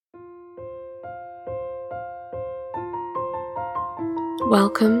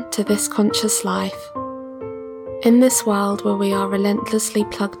Welcome to This Conscious Life. In this world where we are relentlessly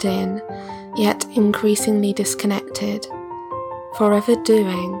plugged in, yet increasingly disconnected, forever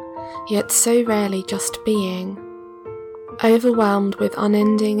doing, yet so rarely just being, overwhelmed with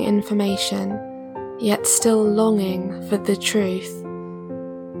unending information, yet still longing for the truth,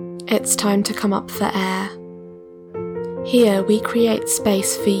 it's time to come up for air. Here we create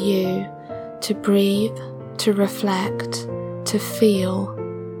space for you to breathe, to reflect, to feel,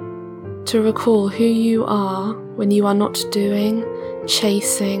 to recall who you are when you are not doing,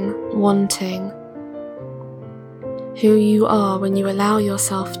 chasing, wanting. Who you are when you allow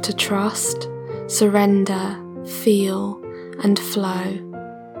yourself to trust, surrender, feel, and flow.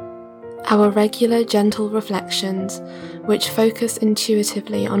 Our regular gentle reflections, which focus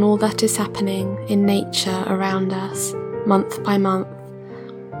intuitively on all that is happening in nature around us, month by month,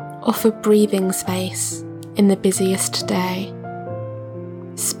 offer breathing space in the busiest day.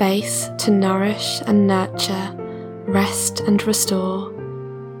 Space to nourish and nurture, rest and restore,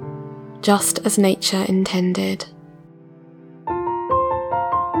 just as nature intended.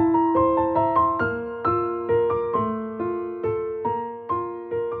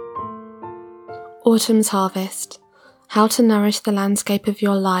 Autumn's Harvest. How to nourish the landscape of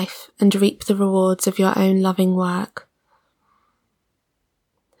your life and reap the rewards of your own loving work.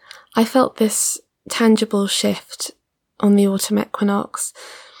 I felt this tangible shift on the autumn equinox.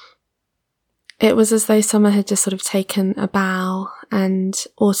 It was as though summer had just sort of taken a bow and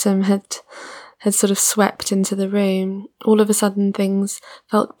autumn had sort of swept into the room. All of a sudden things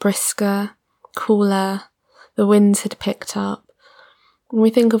felt brisker, cooler, the winds had picked up. When we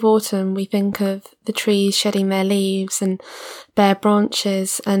think of autumn, we think of the trees shedding their leaves and bare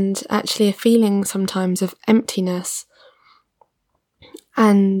branches and actually a feeling sometimes of emptiness.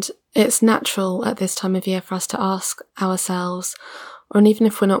 And it's natural at this time of year for us to ask ourselves, or even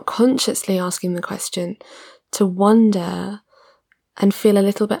if we're not consciously asking the question, to wonder and feel a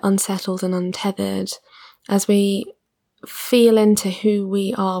little bit unsettled and untethered as we feel into who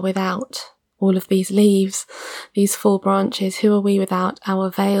we are without all of these leaves, these full branches. Who are we without our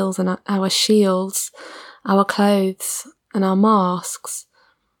veils and our shields, our clothes and our masks?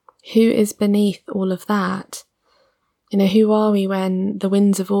 Who is beneath all of that? Who are we when the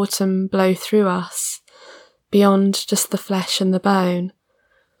winds of autumn blow through us, beyond just the flesh and the bone?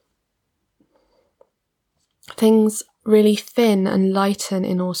 Things really thin and lighten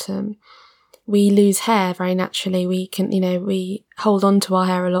in autumn. We lose hair very naturally. We hold on to our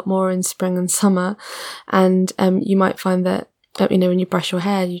hair a lot more in spring and summer. And you might find that, when you brush your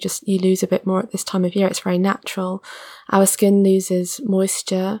hair, you lose a bit more at this time of year. It's very natural. Our skin loses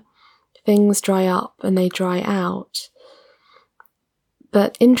moisture. Things dry up and they dry out.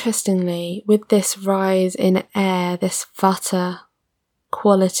 But interestingly, with this rise in air, this vata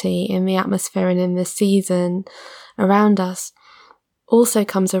quality in the atmosphere and in the season around us, also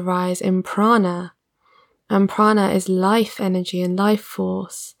comes a rise in prana. And prana is life energy and life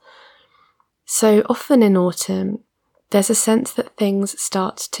force. So often in autumn, there's a sense that things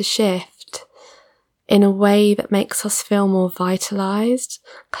start to shift in a way that makes us feel more vitalized,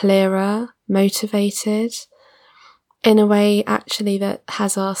 clearer, motivated, in a way actually that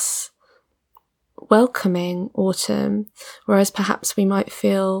has us welcoming autumn, whereas perhaps we might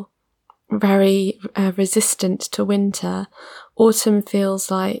feel very resistant to winter. Autumn feels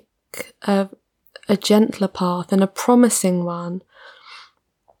like a gentler path and a promising one.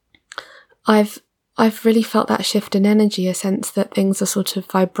 I've really felt that shift in energy, a sense that things are sort of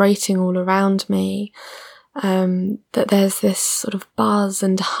vibrating all around me. That there's this sort of buzz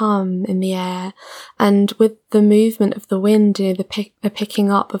and hum in the air, and with the movement of the wind, the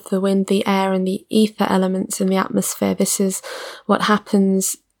picking up of the wind, the air and the ether elements in the atmosphere, this is what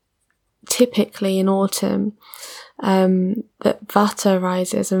happens typically in autumn, that vata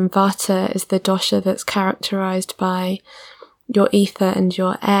rises, and vata is the dosha that's characterized by your ether and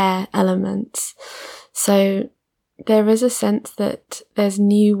your air elements. So there is a sense that there's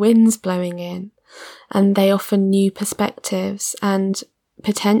new winds blowing in, and they offer new perspectives and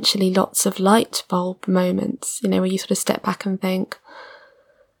potentially lots of light bulb moments, where you sort of step back and think,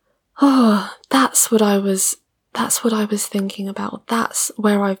 oh, that's what I was thinking about. That's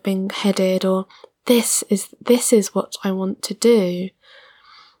where I've been headed, or this is what I want to do.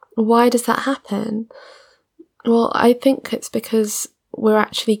 Why does that happen? Well, I think it's because we're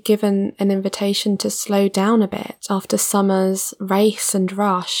actually given an invitation to slow down a bit after summer's race and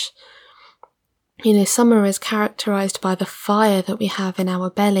rush. Summer is characterized by the fire that we have in our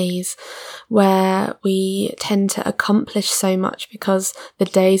bellies, where we tend to accomplish so much because the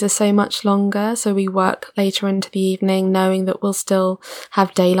days are so much longer. So we work later into the evening knowing that we'll still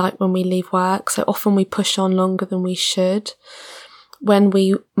have daylight when we leave work. So often we push on longer than we should. When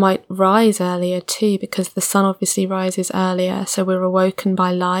we might rise earlier too, because the sun obviously rises earlier, so we're awoken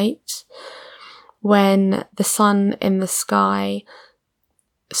by light. When the sun in the sky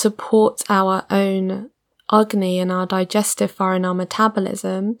supports our own Agni and our digestive fire and our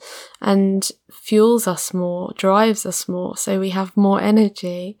metabolism and fuels us more, drives us more, so we have more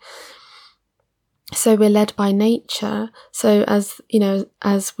energy. So we're led by nature. So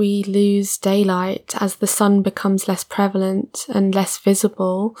as we lose daylight, as the sun becomes less prevalent and less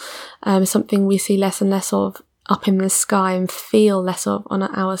visible, something we see less and less of up in the sky and feel less of on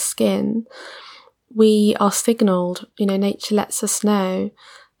our skin, we are signalled, nature lets us know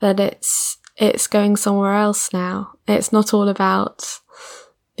that it's going somewhere else now. It's not all about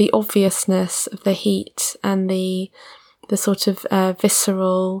the obviousness of the heat and the sort of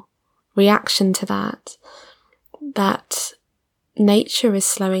visceral reaction to that nature is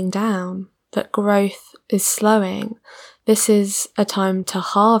slowing down, that growth is slowing. This is a time to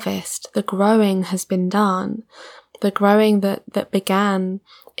harvest. The growing has been done. The growing that began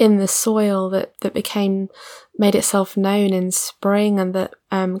in the soil, that made itself known in spring and that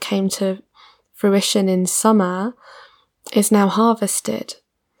came to fruition in summer, is now harvested.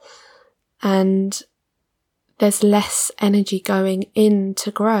 And there's less energy going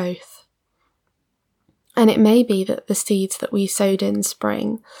into growth. And it may be that the seeds that we sowed in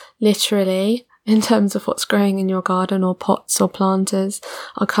spring, literally, in terms of what's growing in your garden or pots or planters,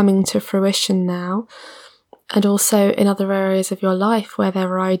 are coming to fruition now. And also in other areas of your life where there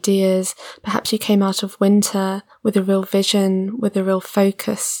are ideas, perhaps you came out of winter with a real vision, with a real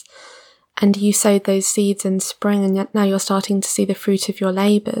focus, and you sowed those seeds in spring, and now you're starting to see the fruit of your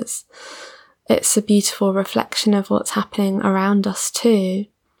labours. It's a beautiful reflection of what's happening around us too.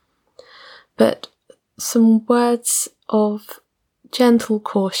 But some words of gentle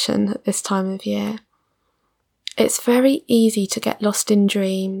caution at this time of year. It's very easy to get lost in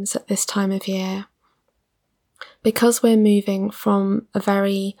dreams at this time of year. Because we're moving from a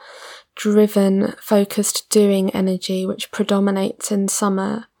very driven, focused doing energy, which predominates in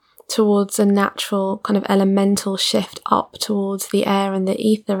summer, towards a natural kind of elemental shift up towards the air and the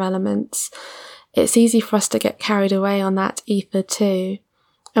ether elements, it's easy for us to get carried away on that ether too.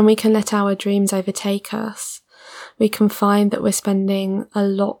 And we can let our dreams overtake us. We can find that we're spending a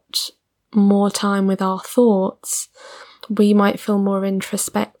lot more time with our thoughts. We might feel more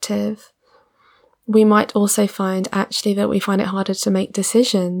introspective. We might also find actually that we find it harder to make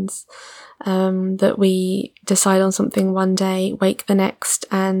decisions, that we decide on something one day, wake the next,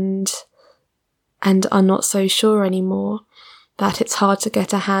 and are not so sure anymore, that it's hard to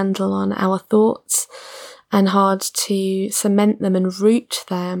get a handle on our thoughts and hard to cement them and root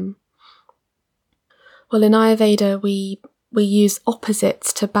them. Well, in Ayurveda, we use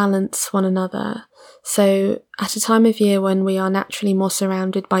opposites to balance one another. So at a time of year when we are naturally more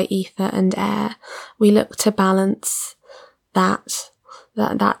surrounded by ether and air, we look to balance that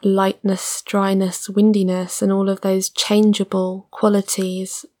lightness, dryness, windiness, and all of those changeable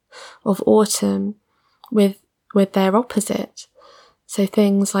qualities of autumn with their opposite. So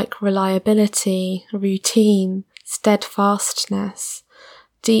things like reliability, routine, steadfastness,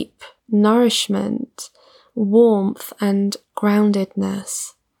 deep nourishment, warmth and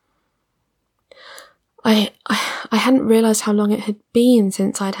groundedness. I hadn't realised how long it had been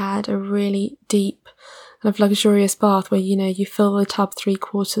since I'd had a really deep kind of luxurious bath where, you fill the tub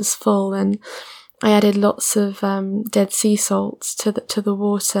 3/4 full, and I added lots of dead sea salts to the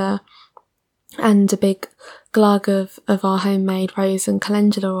water and a big glug of our homemade rose and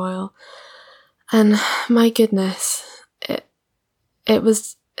calendula oil. And my goodness, it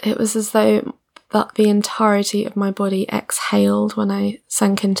was as though that the entirety of my body exhaled when I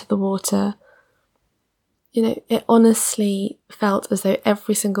sank into the water. It honestly felt as though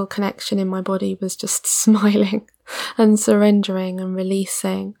every single connection in my body was just smiling and surrendering and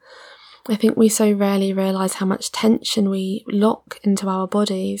releasing. I think we so rarely realise how much tension we lock into our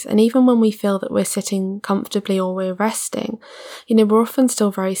bodies, and even when we feel that we're sitting comfortably or we're resting, we're often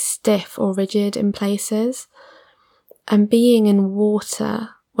still very stiff or rigid in places. And being in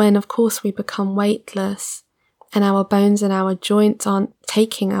water, when of course we become weightless, and our bones and our joints aren't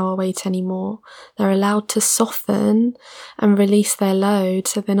taking our weight anymore, they're allowed to soften and release their load,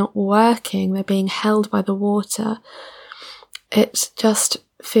 so they're not working, they're being held by the water. It just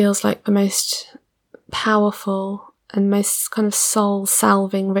feels like the most powerful and most kind of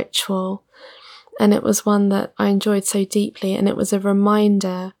soul-salving ritual. And it was one that I enjoyed so deeply, and it was a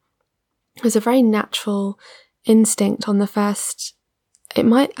reminder. It was a very natural instinct on the first. It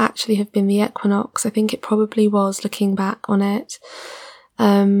might actually have been the equinox. I think it probably was, looking back on it.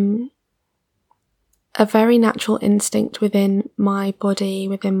 A very natural instinct within my body,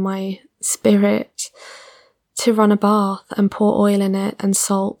 within my spirit, to run a bath and pour oil in it and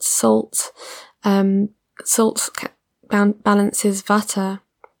salt. Salt balances vata,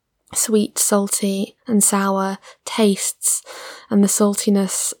 sweet, salty and sour tastes, and the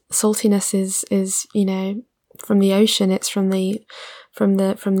saltiness is, you know, from the ocean. It's from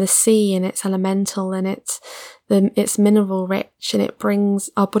the sea, and it's elemental, and it's mineral rich, and it brings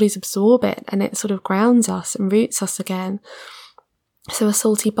our bodies absorb it, and it sort of grounds us and roots us again. So a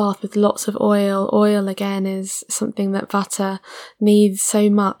salty bath with lots of oil. Oil again is something that vata needs so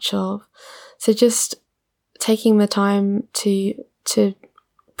much of. So just taking the time to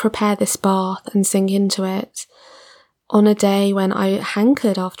prepare this bath and sink into it on a day when I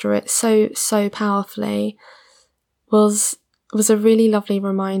hankered after it so powerfully was a really lovely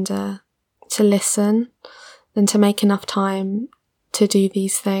reminder to listen and to make enough time to do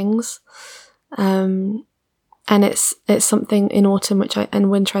these things. And it's something in autumn and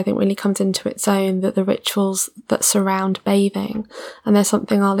winter I think really comes into its own, that the rituals that surround bathing, and there's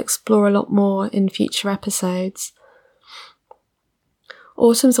something I'll explore a lot more in future episodes.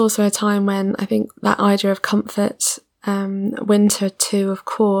 Autumn's also a time when I think that idea of comfort, winter too, of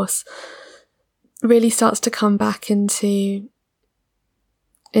course, really starts to come back into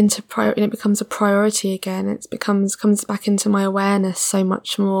priority, and it becomes a priority again. It comes back into my awareness so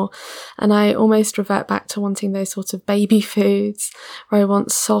much more, and I almost revert back to wanting those sorts of baby foods where I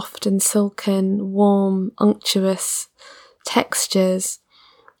want soft and silken, warm, unctuous textures,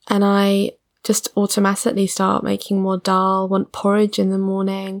 and I just automatically start making more dal, want porridge in the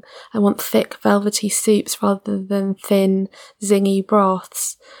morning. I want thick, velvety soups rather than thin, zingy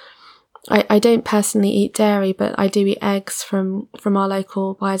broths. I don't personally eat dairy, but I do eat eggs from our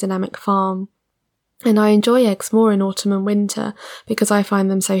local biodynamic farm. And I enjoy eggs more in autumn and winter because I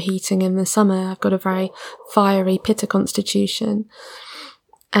find them so heating in the summer. I've got a very fiery pitta constitution.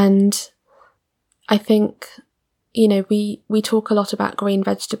 And I think, you know, we talk a lot about green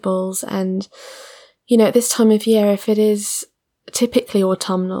vegetables, and, you know, at this time of year, if it is typically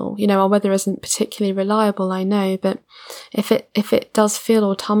autumnal, you know, our weather isn't particularly reliable, I know, but if it does feel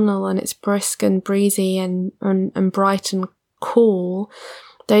autumnal and it's brisk and breezy and bright and cool,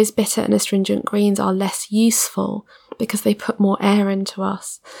 those bitter and astringent greens are less useful because they put more air into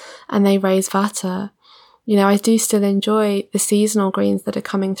us and they raise vata. You know, I do still enjoy the seasonal greens that are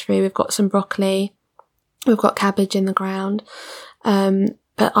coming through. We've got some broccoli, we've got cabbage in the ground,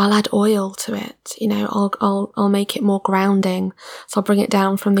 but I'll add oil to it. You know, I'll make it more grounding. So I'll bring it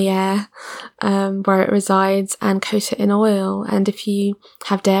down from the air, where it resides, and coat it in oil. And if you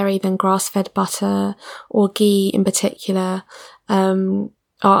have dairy, then grass-fed butter or ghee in particular,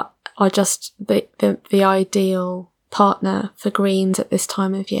 are just the ideal partner for greens at this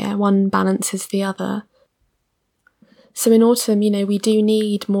time of year. One balances the other. So in autumn, you know, we do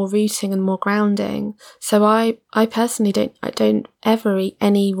need more rooting and more grounding. So I personally don't ever eat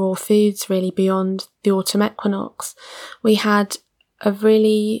any raw foods really beyond the autumn equinox. We had a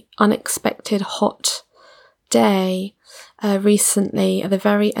really unexpected hot day recently at the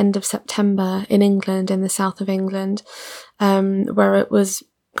very end of September in England, in the south of England, where it was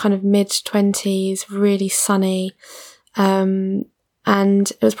kind of mid-20s, really sunny. And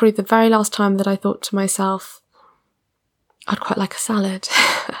it was probably the very last time that I thought to myself, I'd quite like a salad.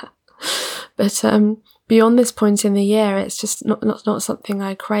 But beyond this point in the year, it's just not something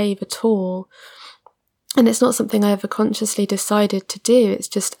I crave at all. And it's not something I ever consciously decided to do.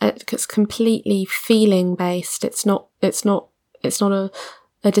 It's completely feeling based. It's not a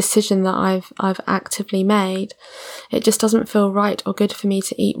decision that I've actively made. It just doesn't feel right or good for me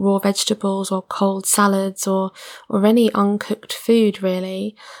to eat raw vegetables or cold salads or any uncooked food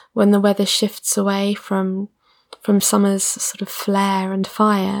really, when the weather shifts away from summer's sort of flare and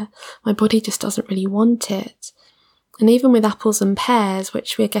fire. My body just doesn't really want it. And even with apples and pears,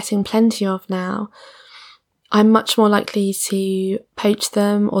 which we're getting plenty of now, I'm much more likely to poach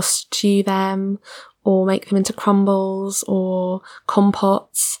them or stew them or make them into crumbles or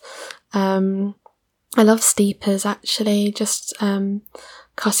compotes. I love steepers actually, just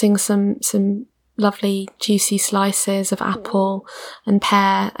cutting some lovely juicy slices of apple and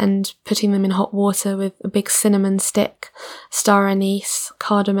pear and putting them in hot water with a big cinnamon stick, star anise,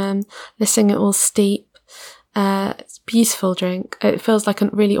 cardamom, letting it all steep, It's a beautiful drink. It feels like a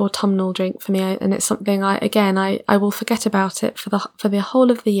really autumnal drink for me, and it's something I will forget about it for the whole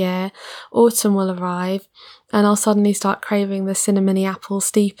of the year. Autumn will arrive, and I'll suddenly start craving the cinnamony apple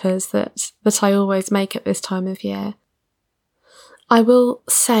steepers that I always make at this time of year. I will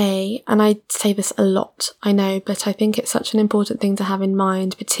say, and I say this a lot, I know, but I think it's such an important thing to have in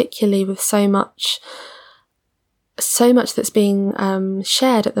mind, particularly with so much that's being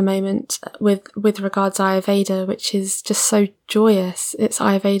shared at the moment with regards to Ayurveda, which is just so joyous.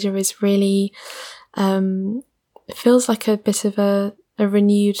 Ayurveda is really, it feels like a bit of a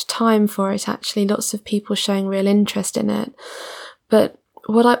renewed time for it, actually. Lots of people showing real interest in it. But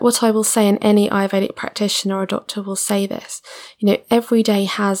what I will say, and any Ayurvedic practitioner or doctor will say this, every day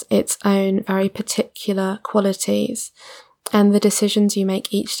has its own very particular qualities, and the decisions you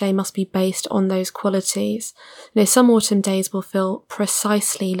make each day must be based on those qualities. Some autumn days will feel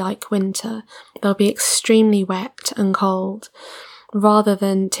precisely like winter. They'll be extremely wet and cold, rather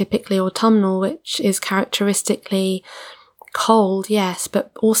than typically autumnal, which is characteristically cold, yes,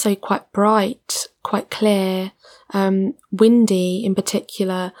 but also quite bright, quite clear, windy in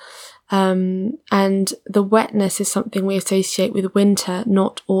particular, and the wetness is something we associate with winter,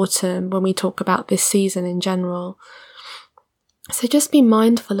 not autumn, when we talk about this season in general. So just be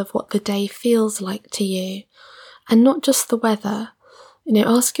mindful of what the day feels like to you, and not just the weather.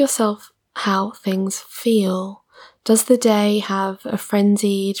 Ask yourself how things feel. Does the day have a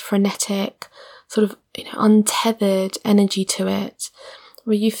frenzied, frenetic, sort of untethered energy to it,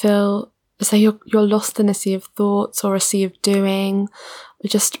 where you feel as though you're lost in a sea of thoughts or a sea of doing, or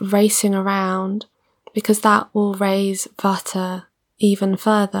just racing around, because that will raise Vata even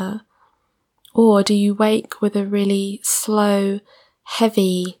further? Or do you wake with a really slow,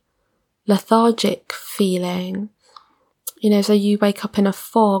 heavy, lethargic feeling? So you wake up in a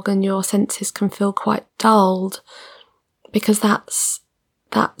fog and your senses can feel quite dulled, because that's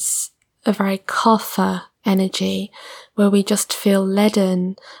a very kapha energy, where we just feel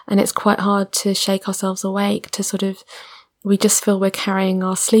leaden, and it's quite hard to shake ourselves awake, we just feel we're carrying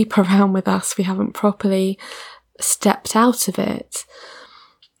our sleep around with us. We haven't properly stepped out of it.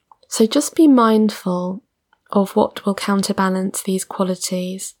 So just be mindful of what will counterbalance these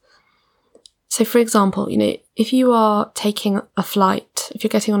qualities. So for example, if you are taking a flight, if you're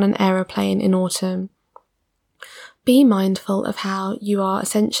getting on an aeroplane in autumn, be mindful of how you are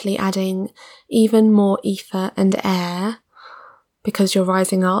essentially adding even more ether and air, because you're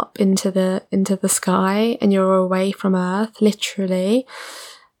rising up into the sky and you're away from Earth, literally.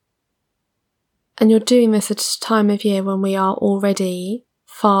 And you're doing this at a time of year when we are already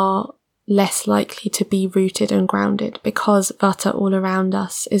far less likely to be rooted and grounded, because Vata all around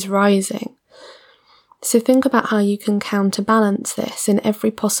us is rising. So think about how you can counterbalance this in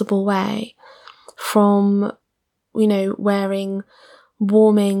every possible way, from wearing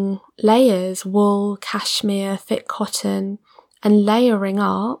warming layers, wool, cashmere, thick cotton, and layering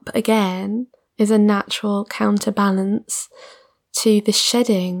up, again, is a natural counterbalance to the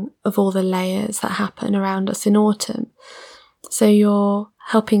shedding of all the layers that happen around us in autumn. So you're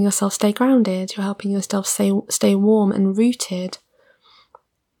helping yourself stay grounded, you're helping yourself stay warm and rooted.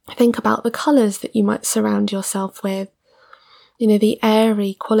 Think about the colours that you might surround yourself with. The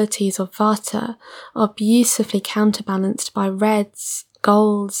airy qualities of Vata are beautifully counterbalanced by reds,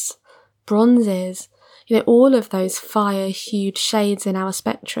 golds, bronzes, all of those fire-hued shades in our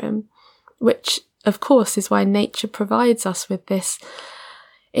spectrum, which, of course, is why nature provides us with this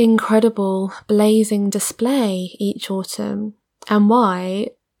incredible blazing display each autumn, and why,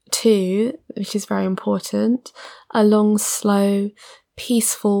 too, which is very important, a long, slow,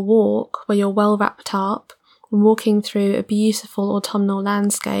 peaceful walk where you're well wrapped up, walking through a beautiful autumnal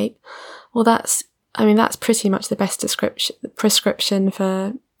landscape, well, that's pretty much the best prescription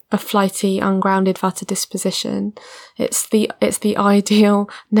for a flighty, ungrounded Vata disposition. It's the ideal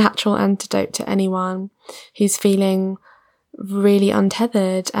natural antidote to anyone who's feeling really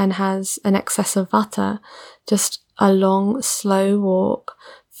untethered and has an excess of Vata. Just a long, slow walk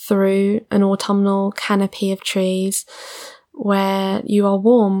through an autumnal canopy of trees where you are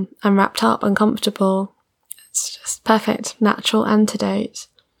warm and wrapped up and comfortable. It's just perfect natural antidote.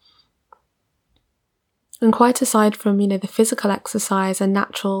 And quite aside from, the physical exercise and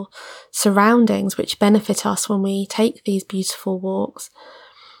natural surroundings which benefit us when we take these beautiful walks,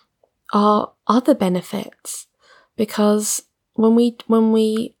 are other benefits. Because when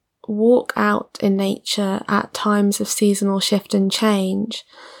we walk out in nature at times of seasonal shift and change,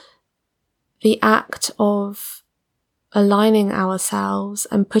 the act of aligning ourselves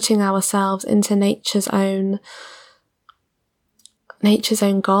and putting ourselves into nature's own nature's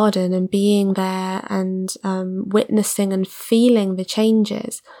own garden and being there and witnessing and feeling the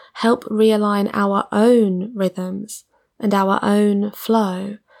changes help realign our own rhythms and our own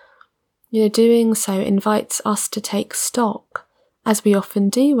flow. Doing so invites us to take stock, as we often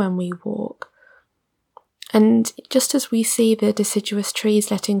do when we walk. And just as we see the deciduous trees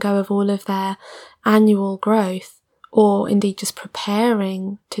letting go of all of their annual growth, or indeed just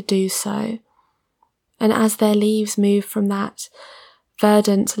preparing to do so, and as their leaves move from that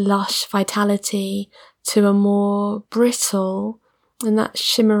verdant, lush vitality to a more brittle and that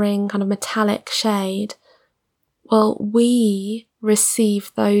shimmering kind of metallic shade, well, we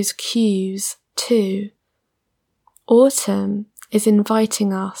receive those cues too. Autumn is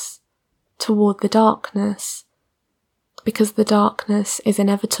inviting us toward the darkness, because the darkness is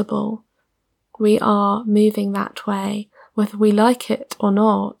inevitable. We are moving that way, whether we like it or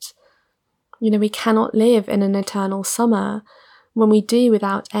not. We cannot live in an eternal summer. When we do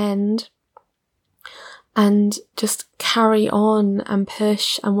without end and just carry on and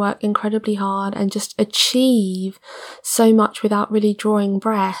push and work incredibly hard and just achieve so much without really drawing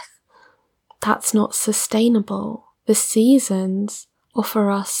breath, that's not sustainable. The seasons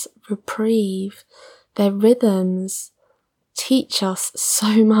offer us reprieve. Their rhythms teach us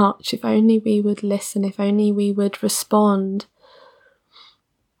so much. If only we would listen, if only we would respond.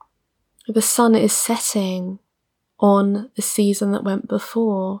 The sun is setting on the season that went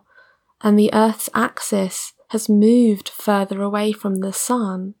before, and the Earth's axis has moved further away from the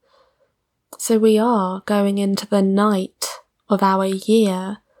sun. So we are going into the night of our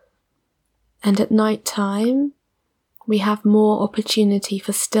year, and at night time we have more opportunity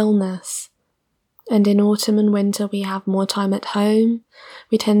for stillness. And in autumn and winter we have more time at home,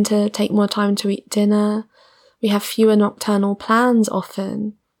 we tend to take more time to eat dinner, we have fewer nocturnal plans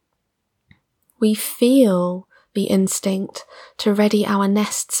often. We feel the instinct to ready our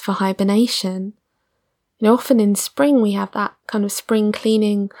nests for hibernation. Often in spring we have that kind of spring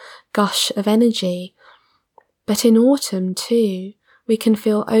cleaning gush of energy, but in autumn too, we can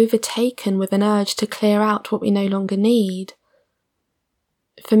feel overtaken with an urge to clear out what we no longer need.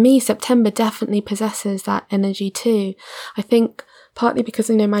 For me, September definitely possesses that energy too. I think partly because,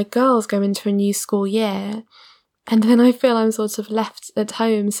 my girls go into a new school year, and then I feel I'm sort of left at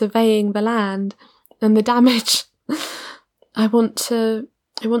home surveying the land and the damage. I want to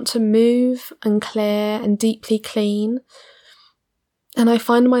move and clear and deeply clean, and I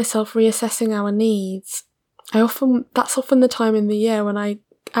find myself reassessing our needs. That's often the time in the year when I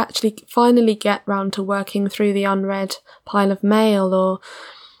actually finally get round to working through the unread pile of mail, or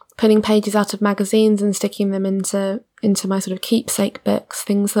pulling pages out of magazines and sticking them into my sort of keepsake books,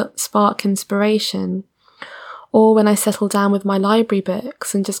 things that spark inspiration. Or when I settle down with my library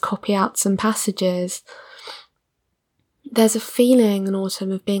books and just copy out some passages. There's a feeling in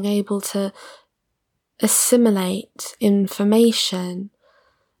autumn of being able to assimilate information,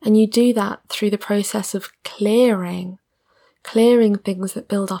 and you do that through the process of clearing things that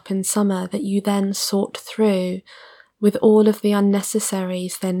build up in summer that you then sort through, with all of the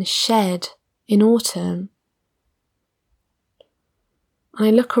unnecessaries then shed in autumn.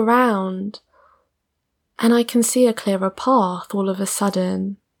 I look around and I can see a clearer path all of a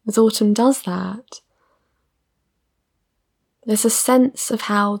sudden, as autumn does that. There's a sense of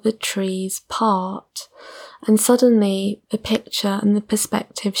how the trees part, and suddenly the picture and the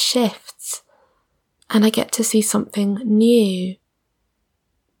perspective shifts, and I get to see something new,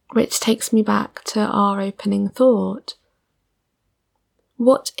 which takes me back to our opening thought.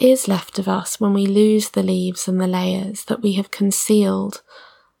 What is left of us when we lose the leaves and the layers that we have concealed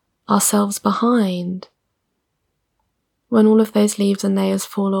ourselves behind? When all of those leaves and layers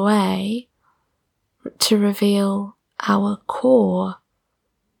fall away, to reveal our core,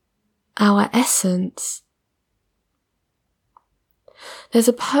 our essence. There's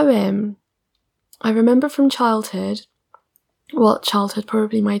a poem I remember from childhood,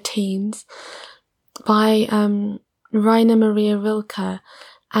 probably my teens, by Rainer Maria Rilke,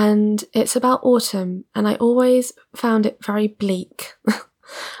 and it's about autumn, and I always found it very bleak.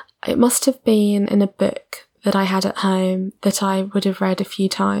 It must have been in a book that I had at home that I would have read a few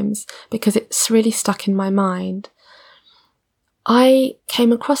times, because it's really stuck in my mind. I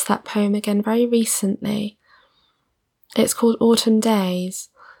came across that poem again very recently. It's called Autumn Days,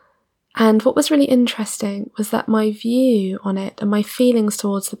 and what was really interesting was that my view on it and my feelings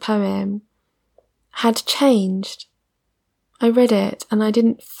towards the poem had changed. I read it and I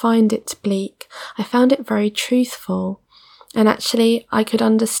didn't find it bleak. I found it very truthful, and actually I could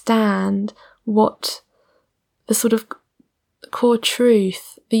understand what the sort of core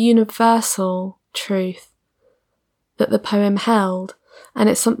truth, the universal truth that the poem held, and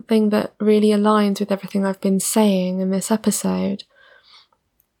it's something that really aligns with everything I've been saying in this episode,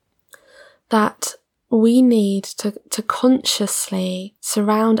 that we need to consciously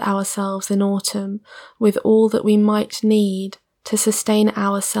surround ourselves in autumn with all that we might need to sustain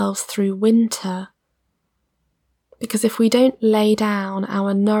ourselves through winter. Because if we don't lay down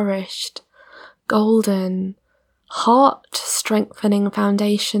our nourished, golden, heart-strengthening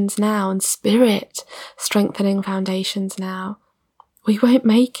foundations now and spirit-strengthening foundations now, we won't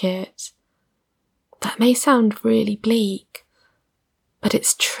make it. That may sound really bleak, but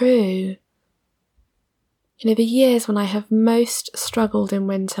it's true. You know, the years when I have most struggled in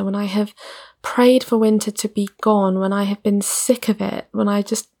winter, when I have prayed for winter to be gone, when I have been sick of it, when I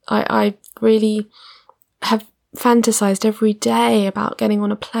really have fantasized every day about getting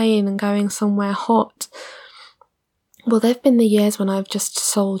on a plane and going somewhere hot. Well, there've been the years when I've just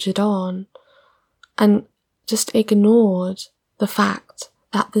soldiered on and just ignored the fact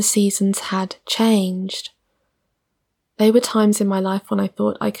that the seasons had changed. They were times in my life when I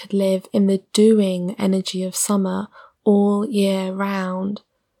thought I could live in the doing energy of summer all year round.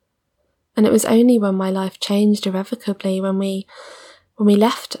 And it was only when my life changed irrevocably, when we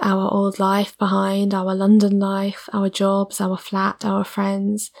left our old life behind, our London life, our jobs, our flat, our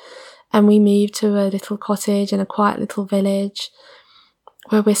friends, and we moved to a little cottage in a quiet little village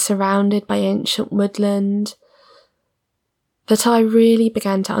where we're surrounded by ancient woodland, that I really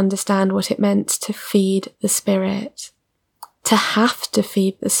began to understand what it meant to feed the spirit, to have to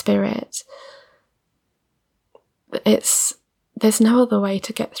feed the spirit. There's no other way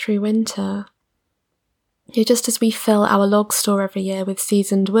to get through winter. Just as we fill our log store every year with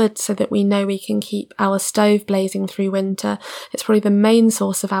seasoned wood so that we know we can keep our stove blazing through winter, it's probably the main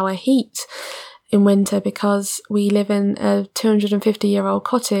source of our heat in winter because we live in a 250-year-old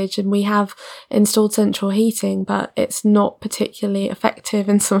cottage and we have installed central heating, but it's not particularly effective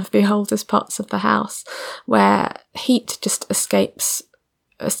in some of the oldest parts of the house where heat just escapes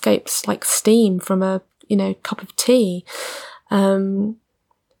like steam from a cup of tea.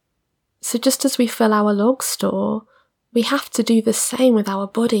 So just as we fill our log store, we have to do the same with our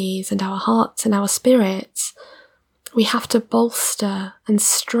bodies and our hearts and our spirits. We have to bolster and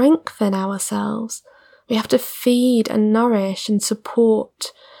strengthen ourselves. We have to feed and nourish and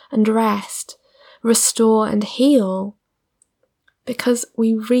support and rest, restore and heal. Because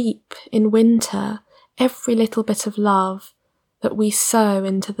we reap in winter every little bit of love that we sow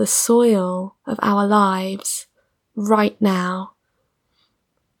into the soil of our lives right now.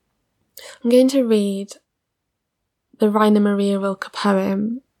 I'm going to read the Rainer Maria Rilke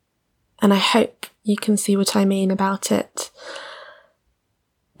poem, and I hope you can see what I mean about it.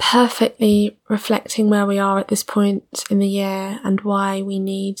 Perfectly reflecting where we are at this point in the year and why we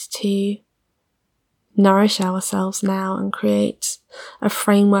need to nourish ourselves now and create a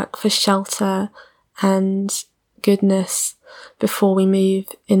framework for shelter and goodness before we move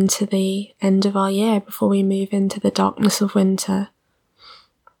into the end of our year, before we move into the darkness of winter.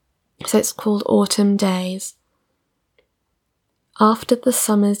 So it's called Autumn Days. After the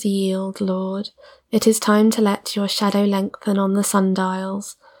summer's yield, Lord, it is time to let your shadow lengthen on the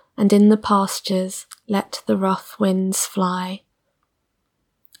sundials, and in the pastures let the rough winds fly.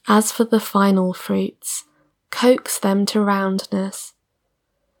 As for the final fruits, coax them to roundness.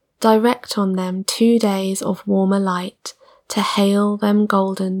 Direct on them 2 days of warmer light to hail them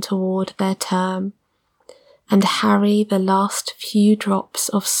golden toward their term, and harry the last few drops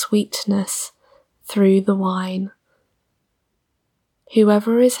of sweetness through the wine.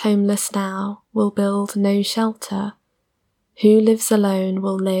 Whoever is homeless now will build no shelter. Who lives alone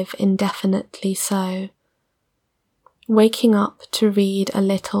will live indefinitely so. Waking up to read a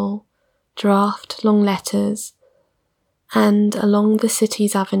little, draft long letters, and along the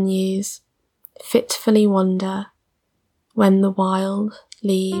city's avenues, fitfully wander when the wild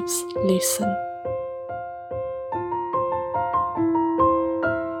leaves loosen.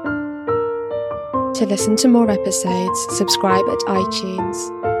 To listen to more episodes, subscribe at iTunes,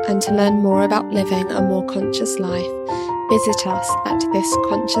 and to learn more about living a more conscious life, visit us at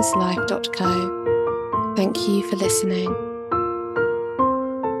thisconsciouslife.co. Thank you for listening.